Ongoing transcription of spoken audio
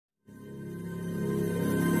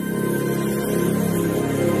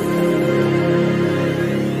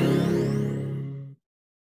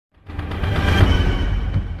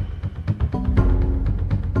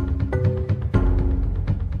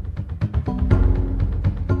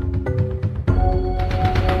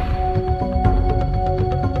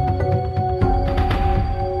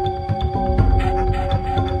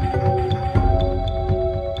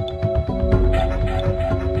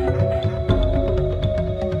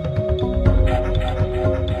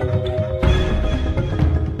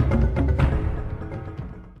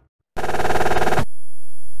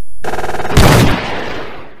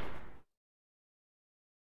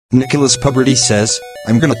Nicholas Peberdy says,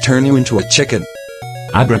 I'm gonna turn you into a chicken.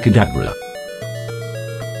 Abracadabra.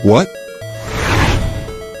 What?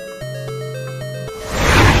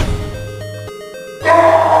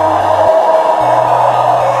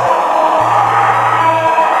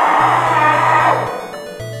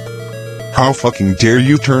 How fucking dare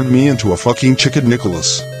you turn me into a fucking chicken,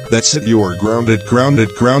 Nicholas? That's it, you are grounded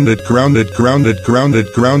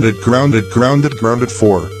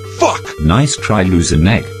for. Fuck! Nice try, loser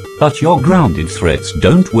neck, but your grounded threats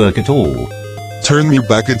don't work at all. Turn me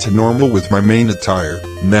back into normal with my main attire,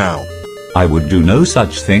 now. I would do no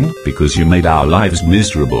such thing, because you made our lives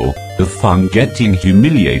miserable. The fun getting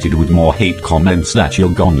humiliated with more hate comments that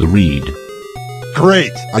you're gonna read.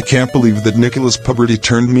 Great! I can't believe that Nicholas Peberdy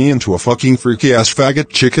turned me into a fucking freaky-ass faggot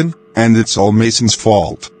chicken, and it's all Mason's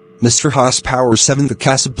fault. Mr. Horsepower 7 the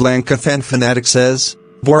Casablanca fan Fanatic says,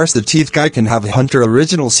 Boris the Teeth Guy can have a Hunter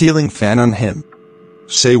original ceiling fan on him.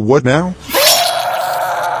 Say what now?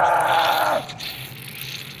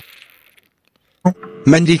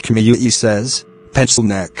 Mendi Chammaoui says, Pencil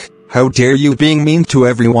Neck, how dare you being mean to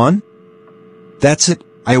everyone? That's it,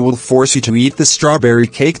 I will force you to eat the strawberry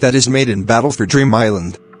cake that is made in Battle for Dream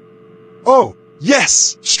Island. Oh,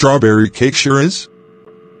 yes! Strawberry cake sure is.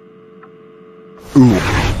 Ooh.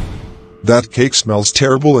 That cake smells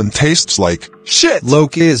terrible and tastes like shit!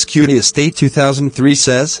 Loki is Cutie EST 2003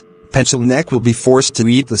 says, Pencil Neck will be forced to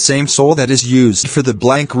eat the same soul that is used for the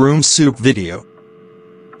blank room soup video.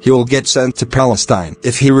 He will get sent to Palestine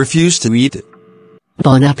if he refused to eat it.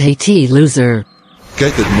 Bon appetit, loser.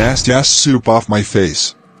 Get that nasty ass soup off my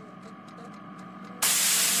face.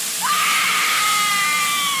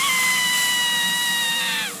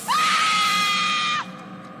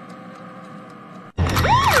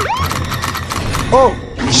 Oh,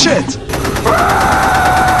 shit!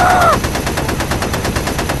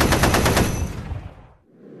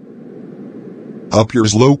 Up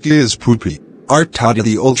yours, Loki is poopy. RTada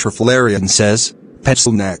the Ultra Flareon says,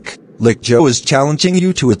 Pencil Neck, Lick Joe is challenging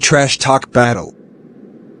you to a trash talk battle.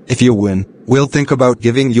 If you win, we'll think about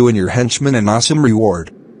giving you and your henchmen an awesome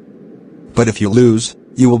reward. But if you lose,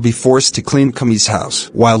 you will be forced to clean Kumi's house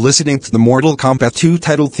while listening to the Mortal Kombat 2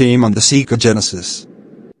 title theme on the Sega Genesis.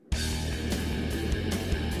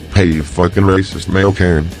 Hey, you fucking racist male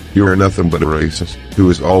Karen, you are nothing but a racist, who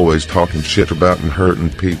is always talking shit about and hurting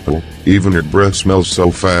people. Even your breath smells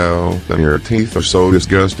so foul, and your teeth are so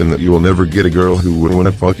disgusting that you will never get a girl who would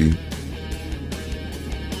wanna fuck you.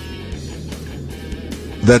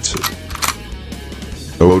 That's it.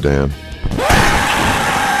 Oh damn.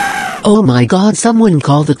 Oh my god, someone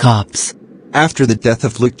call the cops. After the death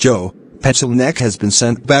of Lick Joe, Pencil Neck has been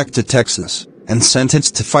sent back to Texas, and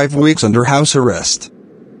sentenced to 5 weeks under house arrest.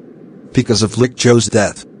 Because of Lick Joe's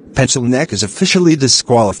death, Pencil Neck is officially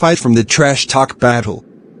disqualified from the trash talk battle.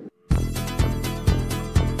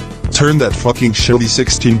 Turn that fucking shitty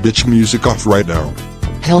 16-bitch music off right now.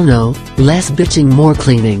 Hell no, less bitching, more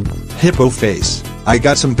cleaning. Hippo Face, I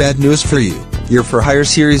got some bad news for you. Your For Hire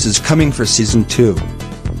series is coming for season 2.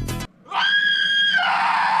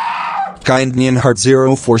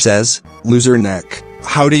 KindNeonHeart 04 says, Loser Neck,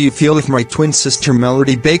 how do you feel if my twin sister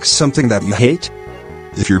Melody bakes something that you hate?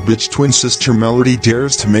 If your bitch twin sister Melody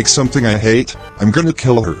dares to make something I hate, I'm gonna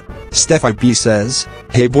kill her. StefieB says,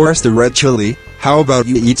 Hey Boris the Red Chili, how about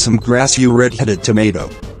you eat some grass, you red-headed tomato?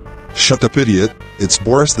 Shut up, idiot. It's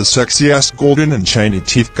Boris the sexy-ass golden and shiny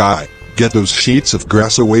teeth guy. Get those sheets of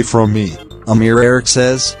grass away from me. Amir Errick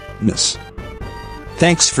says, Miss.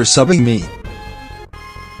 Thanks for subbing me.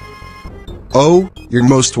 Oh, you're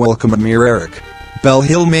most welcome, Amir Errick.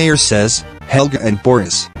 BellHill Mayor says, Helga and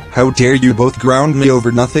Boris, how dare you both ground me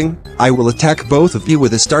over nothing? I will attack both of you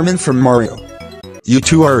with a Starman from Mario. You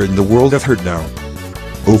two are in the world of hurt now.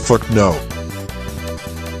 Oh fuck no.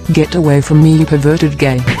 Get away from me, you perverted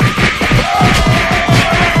gay.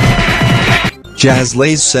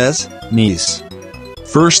 Lazz says, niece.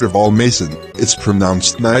 First of all, Mason, it's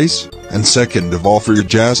pronounced nice, and second of all, for your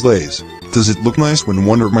Lazz, does it look nice when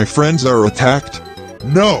one of my friends are attacked?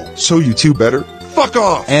 No, so you two better fuck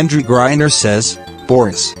off! Andrew Greiner says,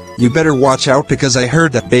 Boris, you better watch out because I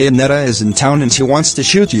heard that Bayonetta is in town and she wants to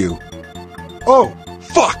shoot you. Oh,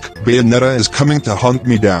 fuck! Bayonetta is coming to hunt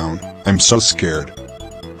me down. I'm so scared.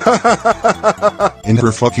 In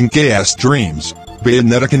her fucking gay-ass dreams,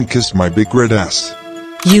 Bayonetta can kiss my big red ass.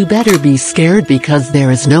 You better be scared because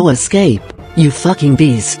there is no escape, you fucking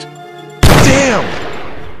beast. Damn!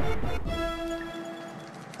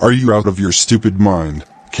 Are you out of your stupid mind?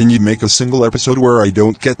 Can you make a single episode where I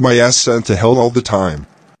don't get my ass sent to hell all the time?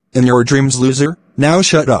 In your dreams, loser, now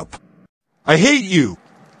shut up. I hate you!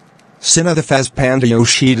 Cinna the Faz Panda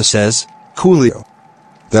Yoshida says, Coolio.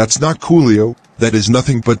 That's not coolio, that is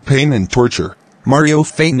nothing but pain and torture. Mario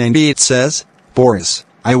Fate 98 says, Boris,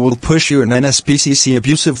 I will push you an NSPCC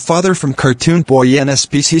abusive father from Cartoon Boy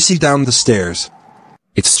NSPCC down the stairs.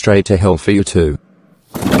 It's straight to hell for you too.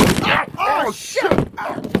 Oh, shit!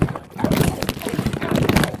 Ow!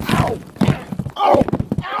 Ow! Ow!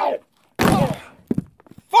 Ow!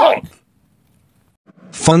 Fuck!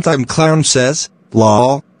 Funtime Clown says,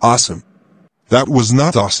 lol, awesome. That was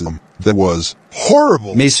not awesome, that was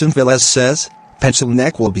horrible. Mason Velez says, Pencil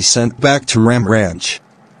Neck will be sent back to Ram Ranch.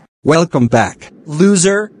 Welcome back,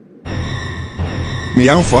 loser.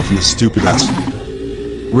 Meow, fuck you stupid ass.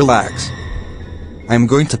 Relax. I'm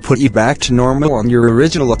going to put you back to normal on your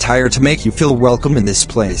original attire to make you feel welcome in this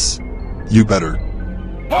place. You better.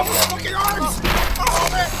 Oh, my fucking arms! Oh,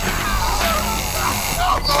 man!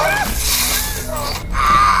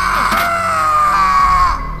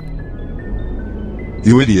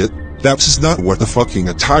 You idiot, that's not what the fucking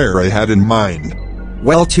attire I had in mind.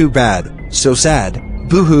 Well, too bad. So sad.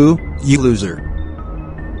 Boo-hoo, you loser.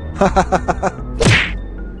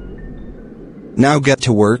 Now get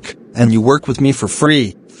to work, and you work with me for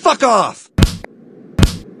free. Fuck off!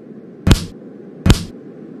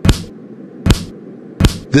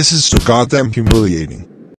 This is so goddamn humiliating.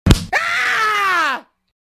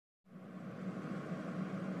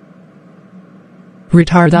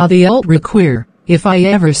 RTada the ultra queer. If I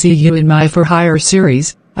ever see you in my For Hire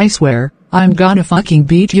series, I swear, I'm gonna fucking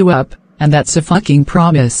beat you up, and that's a fucking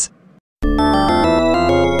promise.